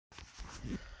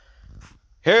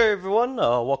Hey everyone,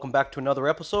 welcome back to another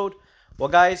episode. Well,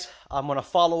 guys, I'm going to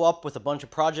follow up with a bunch of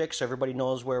projects so everybody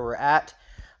knows where we're at.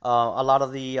 A lot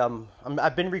of the,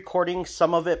 I've been recording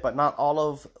some of it, but not all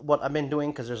of what I've been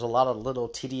doing because there's a lot of little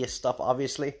tedious stuff,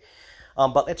 obviously.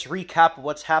 But let's recap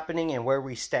what's happening and where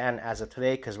we stand as of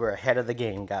today because we're ahead of the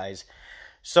game, guys.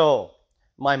 So,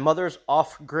 my mother's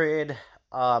off-grid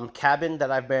cabin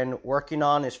that I've been working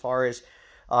on as far as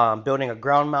building a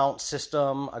ground mount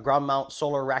system, a ground mount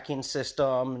solar racking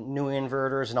system, new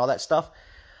inverters, and all that stuff.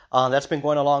 That's been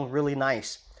going along really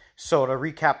nice. So to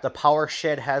recap, the power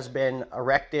shed has been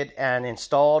erected and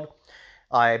installed.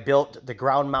 I built the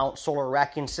ground mount solar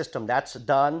racking system. That's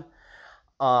done.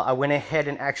 I went ahead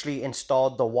and actually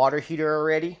installed the water heater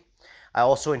already. I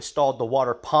also installed the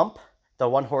water pump, the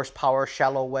 1 horsepower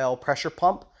shallow well pressure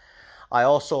pump. I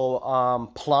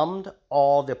also plumbed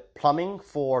all the plumbing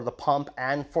for the pump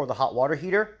and for the hot water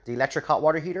heater, the electric hot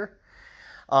water heater.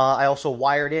 I also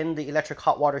wired in the electric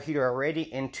hot water heater already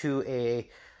into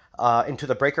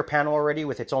the breaker panel already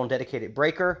with its own dedicated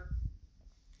breaker.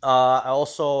 I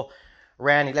also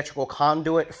ran electrical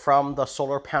conduit from the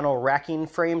solar panel racking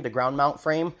frame, the ground mount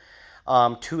frame,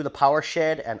 to the power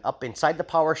shed and up inside the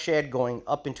power shed, going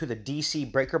up into the DC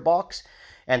breaker box,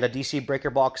 and the DC breaker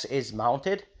box is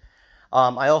mounted.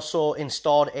 I also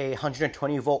installed a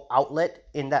 120 volt outlet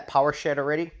in that power shed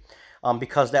already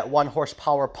because that 1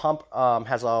 horsepower pump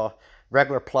has a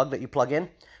regular plug that you plug in.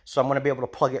 So I'm going to be able to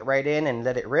plug it right in and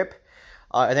let it rip.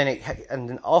 And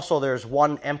then also there's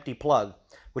one empty plug,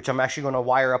 which I'm actually going to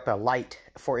wire up a light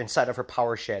for inside of her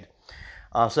power shed.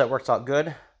 So that works out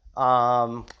good.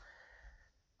 I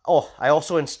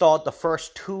also installed the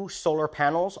first 2 solar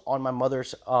panels on my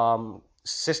mother's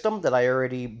system that I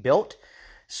already built.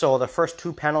 So the first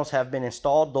 2 panels have been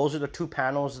installed. Those are the 2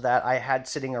 panels that I had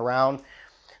sitting around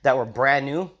that were brand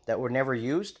new, that were never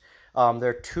used.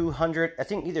 They're 200, I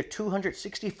think either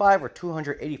 265 or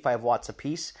 285 watts a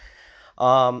piece.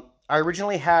 I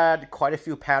originally had quite a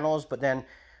few panels, but then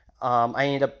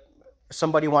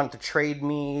somebody wanted to trade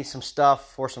me some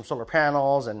stuff for some solar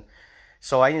panels. And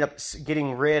so I ended up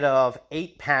getting rid of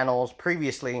 8 panels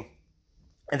previously.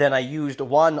 And then I used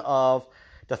one of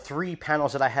the 3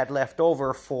 panels that I had left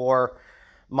over for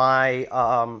my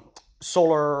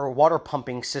solar water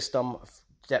pumping system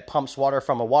that pumps water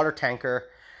from a water tanker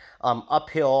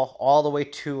uphill all the way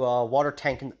to a water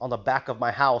tank on the back of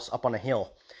my house up on a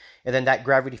hill. And then that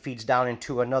gravity feeds down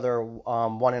into another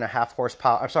 1.5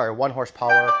 horsepower, 1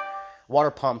 horsepower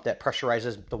water pump that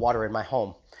pressurizes the water in my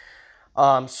home.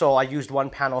 So I used 1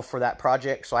 panel for that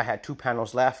project. So I had 2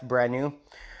 panels left, brand new.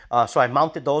 So I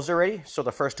mounted those already. So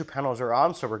the first 2 panels are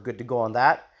on, so we're good to go on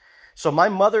that. So my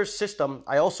mother's system,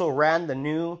 I also ran the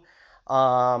new,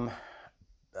 I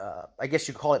guess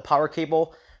you call it power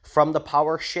cable from the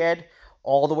power shed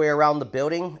all the way around the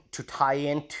building to tie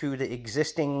into the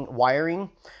existing wiring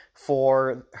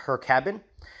for her cabin.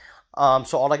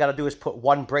 So all I got to do is put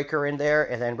 1 breaker in there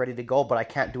and then ready to go, but I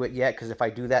can't do it yet because if I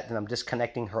do that, then I'm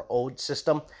disconnecting her old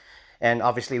system. And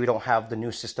obviously we don't have the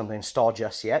new system to install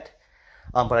just yet.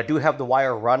 But I do have the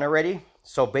wire run already.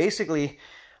 So basically,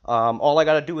 all I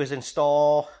got to do is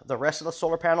install the rest of the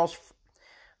solar panels.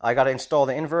 I got to install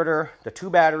the inverter, the 2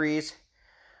 batteries,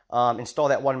 install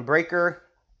that 1 breaker,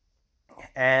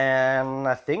 and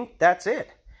I think that's it.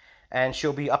 And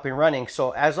she'll be up and running.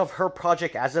 So as of her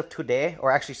project, as of today,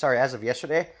 or actually, sorry, as of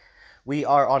yesterday, we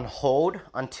are on hold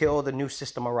until the new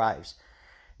system arrives.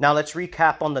 Now let's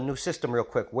recap on the new system real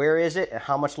quick. Where is it and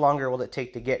how much longer will it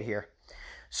take to get here?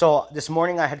 So this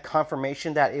morning I had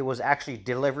confirmation that it was actually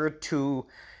delivered to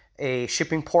a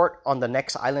shipping port on the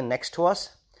next island next to us.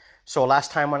 So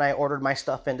last time when I ordered my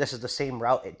stuff in, this is the same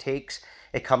route it takes.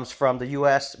 It comes from the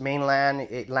U.S. mainland.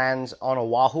 It lands on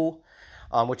Oahu,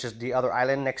 which is the other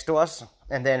island next to us.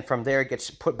 And then from there it gets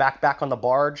put back on the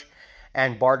barge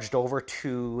and barged over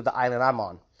to the island I'm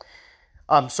on.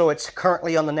 So it's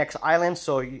currently on the next island.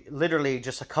 So literally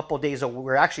just a couple days,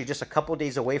 we're actually just a couple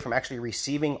days away from actually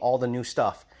receiving all the new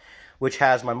stuff, which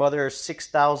has my mother's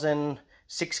 6K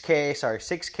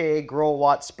grow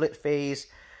watt split phase,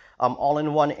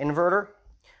 all-in-one inverter,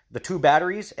 the 2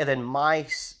 batteries, and then my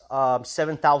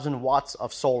 7,000 watts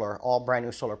of solar, all brand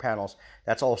new solar panels.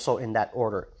 That's also in that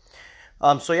order.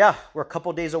 So yeah, we're a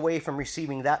couple days away from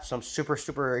receiving that. So I'm super,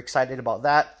 super excited about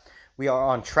that. We are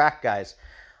on track, guys.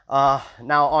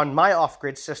 Now on my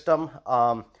off-grid system,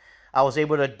 I was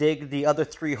able to dig the other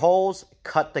 3 holes,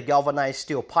 cut the galvanized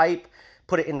steel pipe,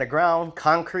 put it in the ground,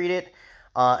 concrete it,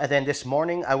 and then this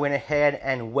morning I went ahead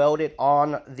and welded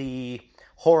on the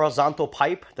horizontal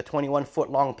pipe, the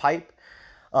 21-foot long pipe.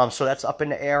 So that's up in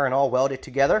the air and all welded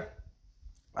together.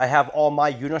 I have all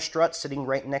my unistruts sitting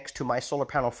right next to my solar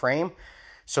panel frame.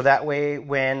 So that way,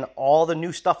 when all the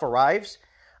new stuff arrives,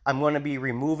 I'm going to be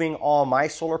removing all my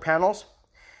solar panels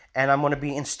and I'm going to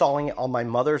be installing it on my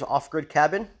mother's off-grid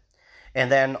cabin.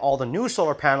 And then all the new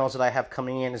solar panels that I have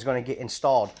coming in is going to get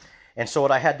installed. And so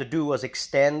what I had to do was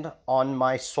extend on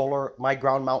my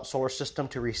ground mount solar system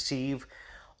to receive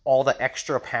all the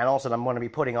extra panels that I'm going to be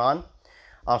putting on.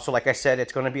 So like I said,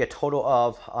 it's going to be a total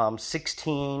of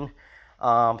 16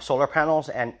 solar panels,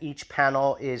 and each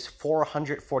panel is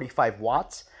 445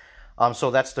 watts.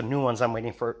 So that's the new ones I'm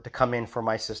waiting for to come in for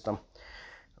my system.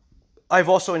 I've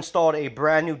also installed a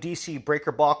brand new DC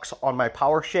breaker box on my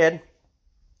power shed.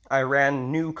 I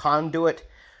ran new conduit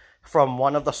from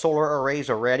one of the solar arrays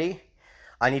already.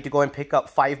 I need to go and pick up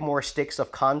 5 more sticks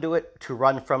of conduit to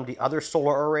run from the other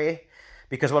solar array,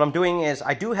 because what I'm doing is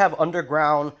I do have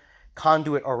underground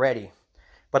conduit already.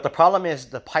 But the problem is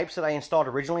the pipes that I installed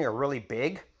originally are really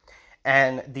big,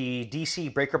 and the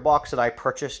DC breaker box that I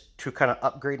purchased to kind of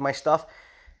upgrade my stuff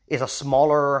is a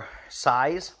smaller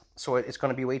size, so it's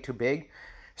going to be way too big.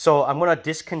 So I'm going to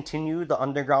discontinue the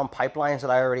underground pipelines that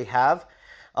I already have.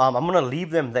 I'm going to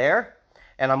leave them there,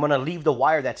 and I'm going to leave the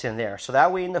wire that's in there. So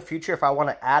that way in the future, if I want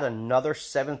to add another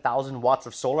 7,000 watts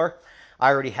of solar,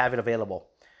 I already have it available,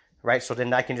 right? So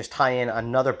then I can just tie in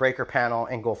another breaker panel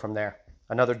and go from there.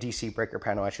 Another DC breaker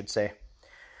panel, I should say.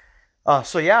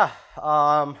 So yeah,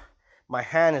 my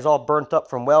hand is all burnt up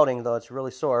from welding, though it's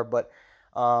really sore. But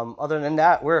other than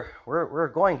that,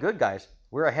 we're going good, guys.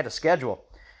 We're ahead of schedule.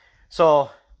 So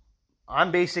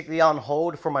I'm basically on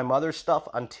hold for my mother's stuff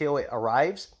until it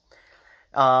arrives.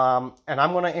 And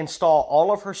I'm going to install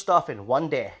all of her stuff in one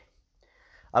day.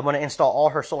 I'm going to install all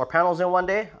her solar panels in one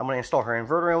day. I'm going to install her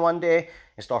inverter in one day,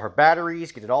 install her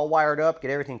batteries, get it all wired up,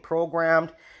 get everything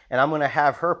programmed. And I'm going to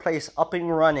have her place up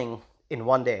and running in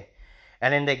one day.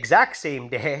 And in the exact same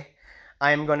day,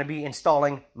 I am going to be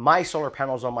installing my solar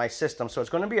panels on my system. So it's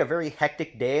going to be a very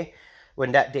hectic day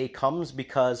when that day comes,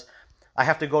 because I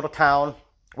have to go to town,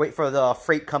 wait for the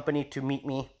freight company to meet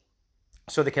me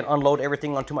so they can unload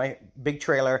everything onto my big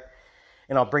trailer,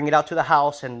 and I'll bring it out to the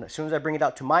house. And as soon as I bring it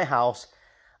out to my house,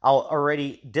 I'll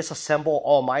already disassemble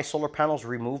all my solar panels,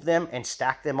 remove them, and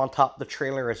stack them on top of the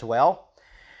trailer as well.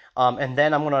 And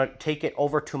then I'm going to take it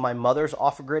over to my mother's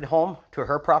off-grid home, to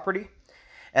her property.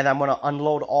 And I'm going to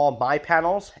unload all my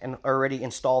panels and already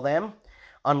install them.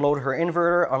 Unload her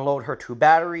inverter, unload her 2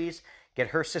 batteries, get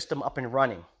her system up and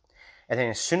running. And then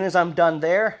as soon as I'm done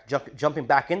there, jumping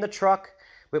back in the truck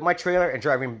with my trailer and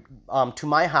driving to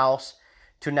my house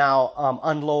to now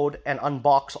unload and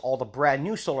unbox all the brand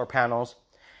new solar panels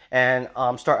and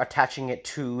start attaching it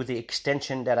to the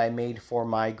extension that I made for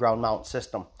my ground mount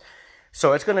system.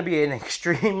 So it's going to be an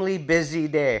extremely busy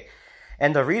day.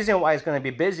 And the reason why it's going to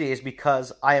be busy is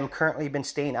because I am currently been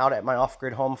staying out at my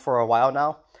off-grid home for a while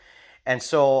now. And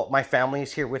so my family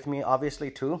is here with me,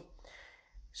 obviously, too.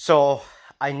 So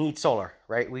I need solar,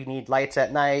 right? We need lights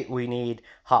at night. We need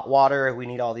hot water. We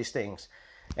need all these things.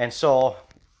 And so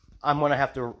I'm going to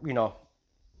have to,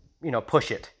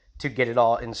 push it to get it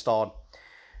all installed.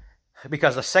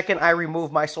 Because the second I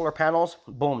remove my solar panels,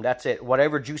 boom, that's it.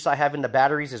 Whatever juice I have in the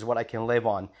batteries is what I can live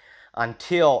on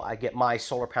until I get my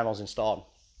solar panels installed.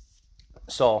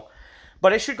 So,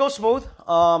 but it should go smooth.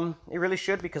 It really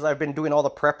should, because I've been doing all the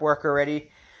prep work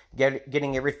already,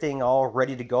 getting everything all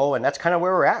ready to go. And that's kind of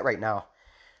where we're at right now.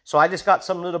 So I just got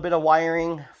some little bit of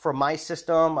wiring for my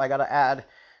system. I got to add,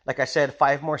 like I said,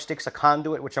 5 more sticks of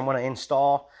conduit, which I'm going to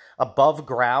install above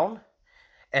ground.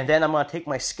 And then I'm going to take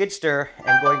my skid steer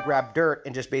and go and grab dirt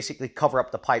and just basically cover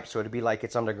up the pipe so it'll be like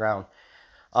it's underground.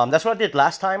 That's what I did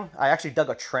last time. I actually dug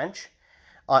a trench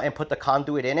and put the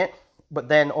conduit in it. But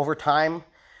then over time,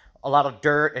 a lot of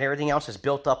dirt and everything else is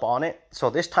built up on it. So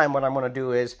this time what I'm going to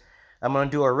do is I'm going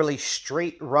to do a really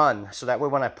straight run. So that way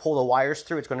when I pull the wires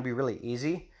through, it's going to be really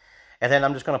easy. And then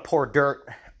I'm just going to pour dirt,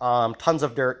 tons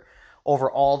of dirt,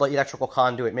 over all the electrical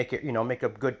conduit, make it, make a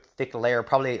good thick layer,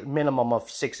 probably a minimum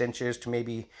of 6 inches to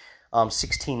maybe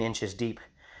 16 inches deep.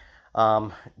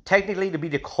 Technically, to be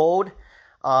the code,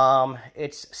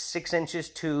 it's 6 inches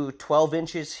to 12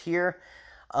 inches here,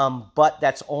 but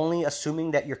that's only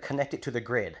assuming that you're connected to the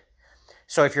grid.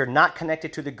 So if you're not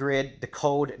connected to the grid, the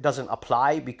code doesn't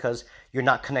apply because you're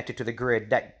not connected to the grid.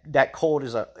 That code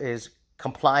is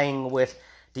complying with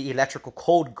the electrical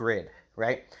code grid,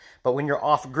 right? But when you're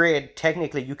off grid,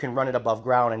 technically you can run it above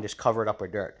ground and just cover it up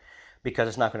with dirt because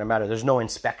it's not going to matter. There's no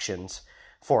inspections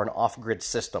for an off grid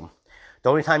system. The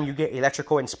only time you get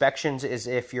electrical inspections is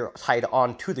if you're tied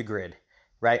on to the grid,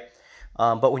 right?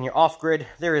 But when you're off grid,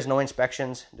 there is no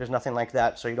inspections. There's nothing like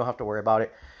that, so you don't have to worry about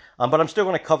it. But I'm still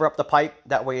going to cover up the pipe.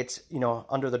 That way it's,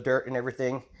 under the dirt and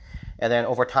everything. And then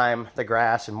over time, the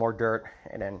grass and more dirt,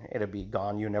 and then it'll be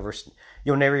gone. You'll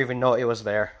never even know it was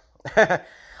there.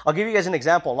 I'll give you guys an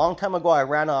example. A long time ago,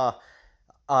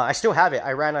 I still have it.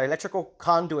 I ran an electrical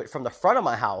conduit from the front of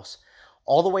my house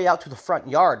all the way out to the front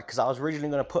yard because I was originally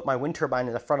going to put my wind turbine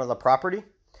in the front of the property.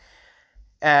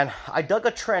 And I dug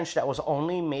a trench that was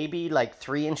only maybe like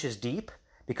 3 inches deep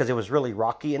because it was really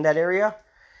rocky in that area.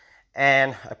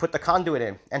 And I put the conduit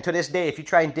in. And to this day, if you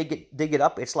try and dig it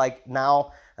up, it's like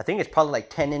now, I think it's probably like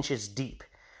 10 inches deep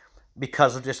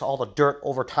because of just all the dirt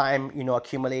over time,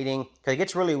 accumulating. Because it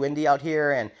gets really windy out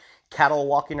here and cattle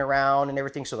walking around and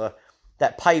everything. So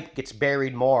that pipe gets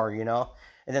buried more,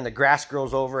 And then the grass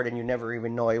grows over it and you never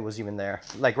even know it was even there.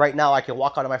 Like right now, I can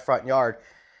walk out of my front yard.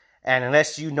 And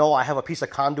unless I have a piece of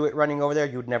conduit running over there,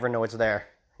 you'd never know it's there,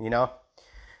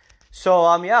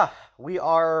 So, yeah, we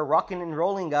are rocking and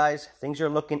rolling, guys. Things are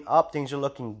looking up. Things are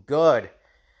looking good.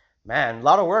 Man, a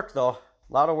lot of work, though.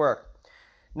 A lot of work.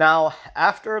 Now,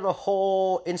 after the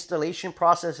whole installation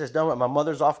process is done with my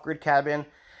mother's off-grid cabin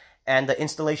and the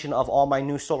installation of all my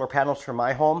new solar panels for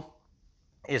my home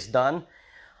is done,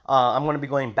 I'm going to be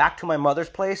going back to my mother's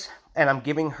place, and I'm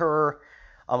giving her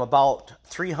about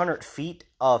 300 feet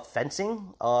of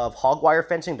fencing, of hog wire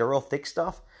fencing, the real thick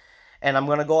stuff. And I'm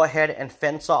going to go ahead and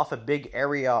fence off a big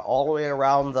area all the way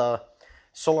around the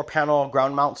solar panel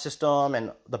ground mount system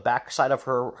and the back side of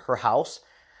her house.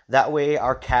 That way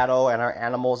our cattle and our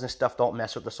animals and stuff don't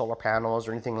mess with the solar panels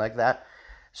or anything like that.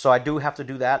 So I do have to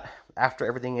do that after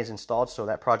everything is installed. So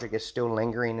that project is still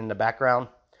lingering in the background.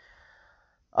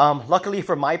 Luckily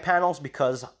for my panels,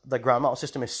 because the ground mount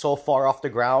system is so far off the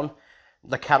ground,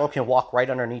 the cattle can walk right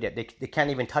underneath it. They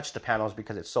can't even touch the panels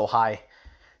because it's so high.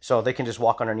 So they can just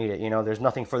walk underneath it. There's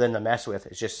nothing for them to mess with.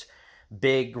 It's just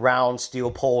big, round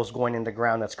steel poles going in the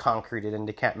ground that's concreted, and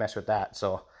they can't mess with that.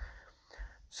 So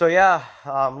yeah,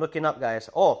 looking up, guys.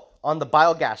 Oh, on the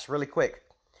biogas, really quick.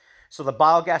 So the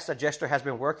biogas digester has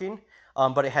been working,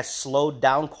 but it has slowed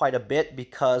down quite a bit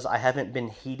because I haven't been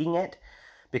heating it.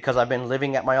 Because I've been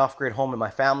living at my off-grid home with my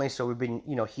family. So we've been,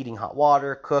 heating hot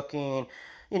water, cooking,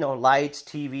 lights,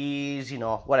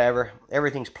 TVs, whatever.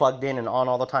 Everything's plugged in and on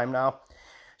all the time now.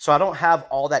 So I don't have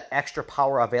all that extra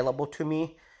power available to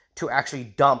me to actually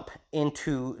dump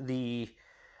into the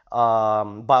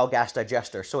biogas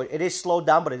digester. So it is slowed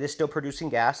down, but it is still producing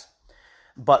gas.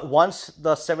 But once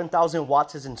the 7,000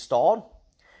 watts is installed,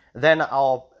 then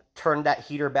I'll turn that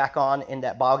heater back on in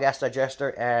that biogas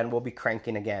digester and we'll be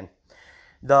cranking again.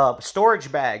 The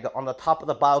storage bag on the top of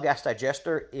the biogas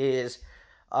digester is,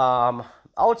 I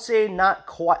would say not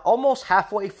quite, almost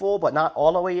halfway full, but not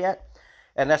all the way yet.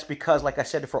 And that's because, like I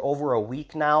said, for over a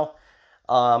week now,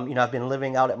 I've been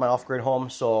living out at my off-grid home.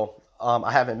 So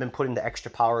I haven't been putting the extra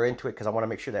power into it because I want to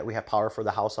make sure that we have power for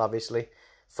the house, obviously,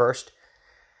 first.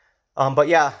 But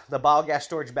yeah, the biogas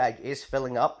storage bag is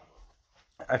filling up.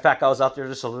 In fact, I was out there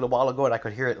just a little while ago and I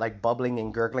could hear it like bubbling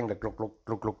and gurgling, like glug, glug,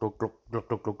 glug, glug, glug, glug, glug,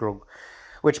 glug, glug, glug,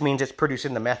 which means it's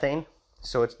producing the methane.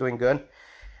 So it's doing good.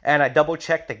 And I double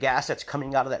checked the gas that's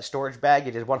coming out of that storage bag.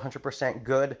 It is 100%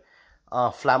 good,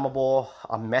 flammable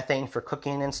methane for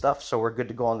cooking and stuff. So we're good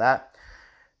to go on that.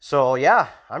 So yeah,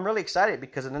 I'm really excited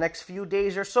because in the next few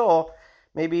days or so,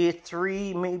 maybe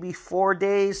 3, maybe 4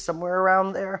 days, somewhere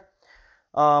around there,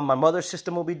 my mother's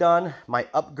system will be done. My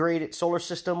upgraded solar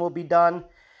system will be done.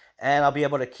 And I'll be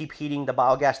able to keep heating the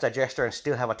biogas digester and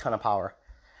still have a ton of power.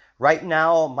 Right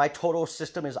now, my total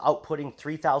system is outputting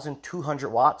 3,200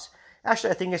 watts.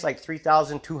 Actually, I think it's like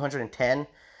 3,210.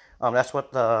 That's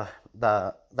what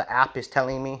the app is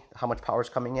telling me, how much power is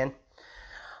coming in.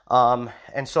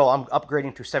 And so I'm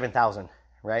upgrading to 7,000,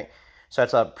 right? So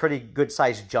that's a pretty good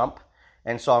sized jump.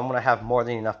 And so I'm going to have more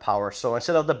than enough power. So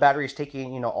instead of the batteries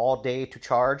taking, all day to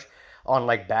charge on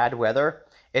like bad weather,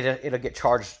 it'll get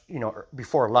charged,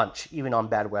 before lunch, even on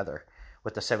bad weather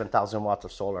with the 7,000 watts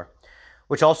of solar.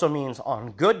 Which also means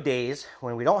on good days,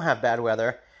 when we don't have bad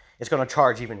weather, it's going to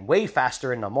charge even way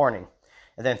faster in the morning.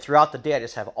 And then throughout the day, I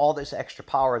just have all this extra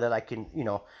power that I can,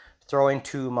 throw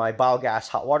into my biogas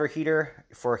hot water heater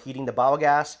for heating the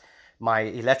biogas, my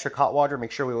electric hot water,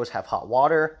 make sure we always have hot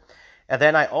water. And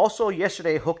then I also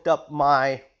yesterday hooked up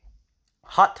my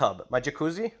hot tub, my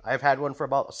jacuzzi. I've had one for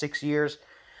about 6 years.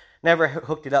 Never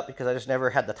hooked it up because I just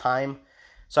never had the time.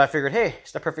 So I figured, hey,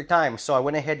 it's the perfect time. So I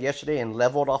went ahead yesterday and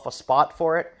leveled off a spot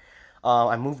for it.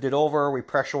 I moved it over. We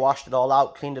pressure washed it all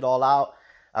out, cleaned it all out.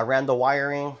 I ran the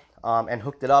wiring and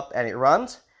hooked it up, and it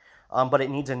runs. But it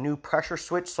needs a new pressure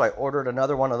switch, so I ordered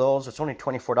another one of those. It's only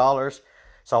 $24.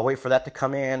 So I'll wait for that to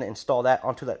come in, install that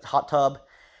onto that hot tub.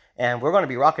 And we're going to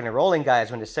be rocking and rolling,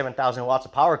 guys, when the 7,000 watts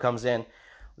of power comes in.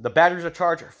 The batteries are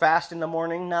charged fast in the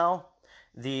morning now.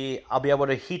 I'll be able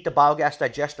to heat the biogas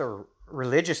digester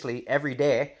religiously every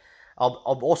day.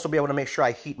 I'll also be able to make sure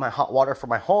I heat my hot water for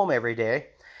my home every day.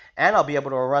 And I'll be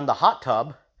able to run the hot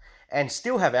tub and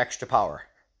still have extra power.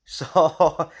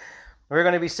 So we're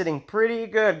going to be sitting pretty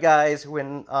good, guys,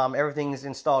 when everything's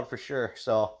installed for sure.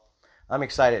 So I'm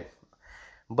excited.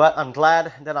 But I'm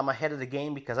glad that I'm ahead of the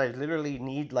game because I literally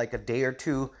need like a day or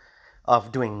two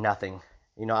of doing nothing.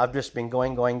 You know, I've just been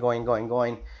going,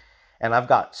 and I've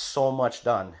got so much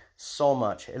done. So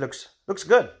much. It looks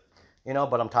good, you know,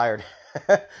 but I'm tired.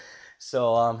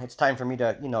 So it's time for me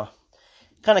to, you know,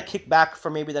 kind of kick back for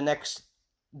maybe the next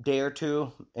day or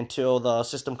two until the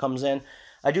system comes in.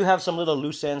 I do have some little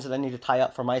loose ends that I need to tie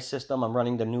up for my system. I'm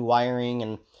running the new wiring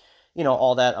and, you know,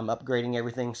 all that. I'm upgrading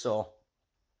everything, so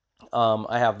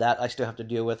I have that I still have to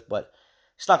deal with, but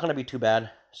it's not going to be too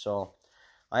bad. So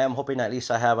I am hoping at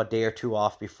least I have a day or two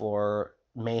off before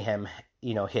mayhem,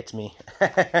 you know, hits me.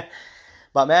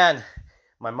 But man,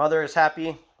 my mother is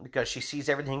happy because she sees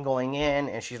everything going in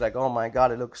and she's like, oh my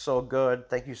God, it looks so good.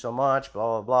 Thank you so much,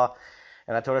 blah, blah, blah.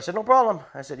 And I told her, I said, no problem.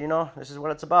 I said, you know, this is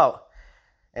what it's about.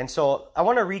 And so I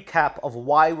want to recap of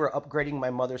why we're upgrading my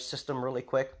mother's system really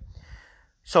quick.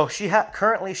 So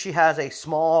currently she has a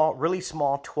small, really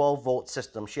small 12 volt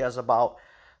system. She has about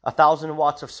 1,000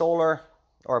 watts of solar,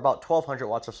 or about 1,200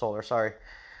 watts of solar, sorry.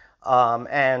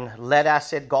 And lead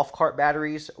acid golf cart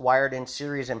batteries wired in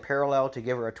series and parallel to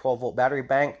give her a 12 volt battery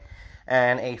bank,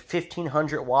 and a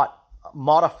 1,500 watt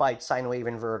modified sine wave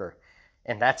inverter.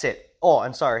 And that's it. Oh,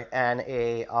 I'm sorry. And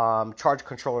a charge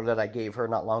controller that I gave her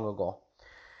not long ago.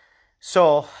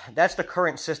 So that's the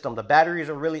current system. The batteries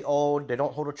are really old. They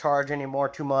don't hold a charge anymore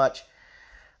too much.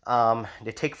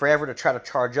 They take forever to try to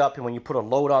charge up. And when you put a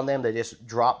load on them, they just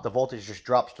drop. The voltage just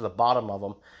drops to the bottom of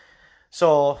them.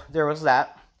 So there was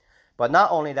that. But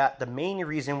not only that, the main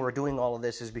reason we're doing all of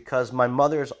this is because my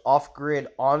mother's off-grid,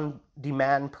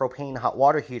 on-demand propane hot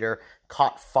water heater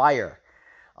caught fire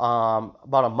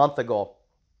about a month ago.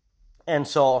 And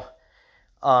so,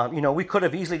 you know, we could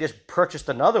have easily just purchased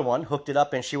another one, hooked it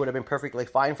up, and she would have been perfectly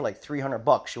fine for like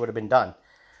 $300. She would have been done.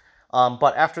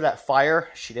 But after that fire,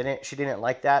 she didn't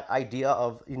like that idea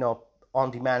of, you know,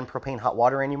 on-demand propane hot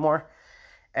water anymore.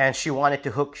 And she wanted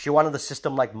the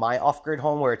system like my off-grid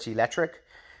home where it's electric.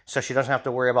 So she doesn't have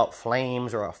to worry about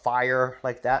flames or a fire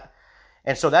like that.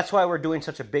 And so that's why we're doing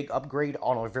such a big upgrade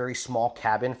on a very small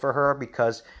cabin for her,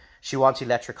 because she wants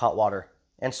electric hot water.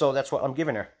 And so that's what I'm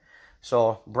giving her.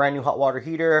 So brand new hot water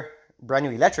heater, brand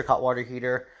new electric hot water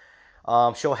heater.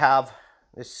 She'll have,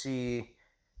 let's see,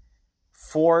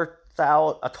 a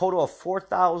total of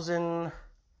 4,000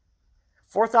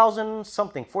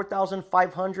 something,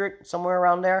 4,500, somewhere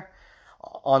around there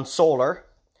on solar.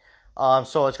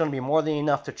 So it's going to be more than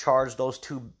enough to charge those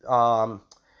two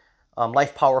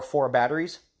Life Power 4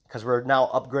 batteries, because we're now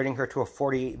upgrading her to a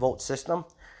 48 volt system.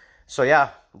 So yeah,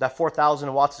 that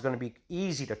 4,000 watts is going to be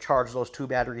easy to charge those two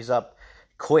batteries up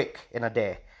quick in a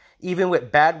day. Even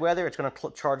with bad weather, it's going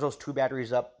to charge those two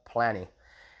batteries up plenty.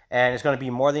 And it's going to be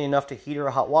more than enough to heat her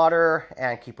hot water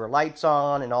and keep her lights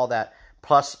on and all that,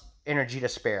 plus energy to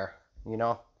spare, you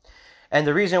know. And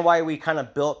the reason why we kind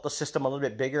of built the system a little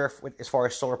bit bigger as far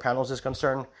as solar panels is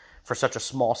concerned for such a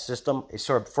small system is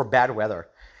sort of for bad weather.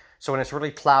 So when it's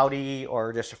really cloudy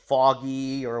or just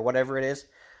foggy or whatever it is,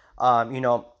 you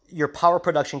know, your power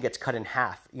production gets cut in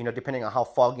half, you know, depending on how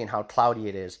foggy and how cloudy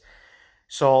it is.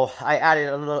 So I added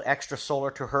a little extra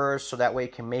solar to hers so that way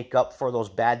it can make up for those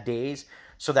bad days.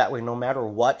 So that way, no matter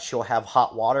what, she'll have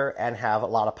hot water and have a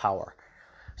lot of power.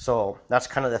 So that's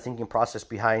kind of the thinking process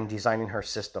behind designing her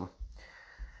system.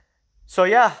 So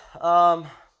yeah, I'm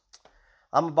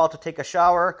about to take a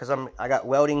shower because I got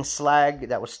welding slag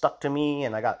that was stuck to me,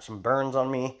 and I got some burns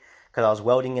on me because I was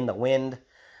welding in the wind.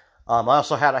 I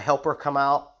also had a helper come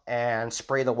out and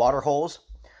spray the water hose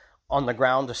on the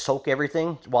ground to soak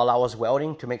everything while I was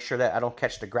welding to make sure that I don't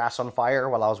catch the grass on fire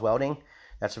while I was welding.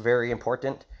 That's very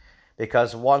important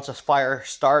because once a fire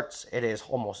starts, it is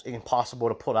almost impossible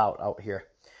to put out here.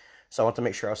 So I want to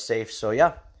make sure I was safe. So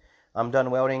yeah, I'm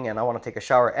done welding and I want to take a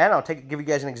shower. And I'll give you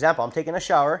guys an example. I'm taking a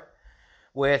shower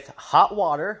with hot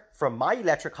water from my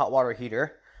electric hot water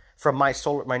heater from my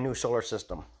new solar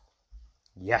system.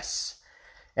 Yes.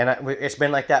 And it's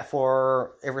been like that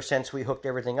for ever since we hooked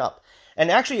everything up. And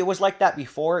actually, it was like that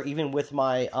before, even with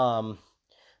my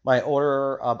my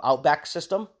older Outback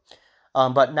system.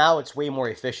 But now it's way more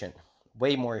efficient.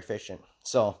 Way more efficient.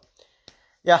 So,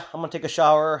 yeah, I'm going to take a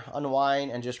shower,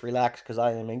 unwind, and just relax because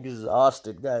I am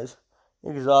exhausted, guys.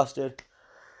 Exhausted.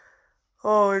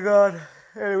 Oh, my God.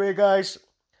 Anyway, guys,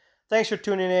 thanks for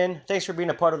tuning in. Thanks for being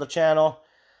a part of the channel.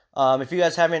 If you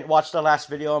guys haven't watched the last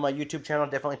video on my YouTube channel,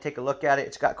 definitely take a look at it.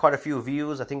 It's got quite a few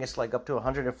views. I think it's like up to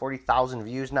 140,000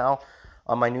 views now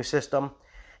on my new system.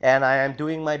 And I am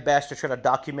doing my best to try to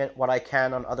document what I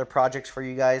can on other projects for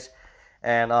you guys.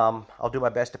 And I'll do my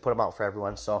best to put them out for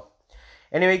everyone. So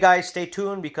anyway, guys, stay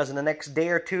tuned because in the next day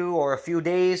or two or a few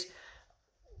days,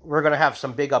 we're going to have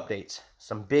some big updates.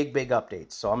 Some big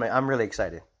updates. So I'm really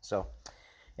excited. So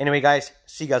anyway, guys,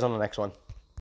 see you guys on the next one.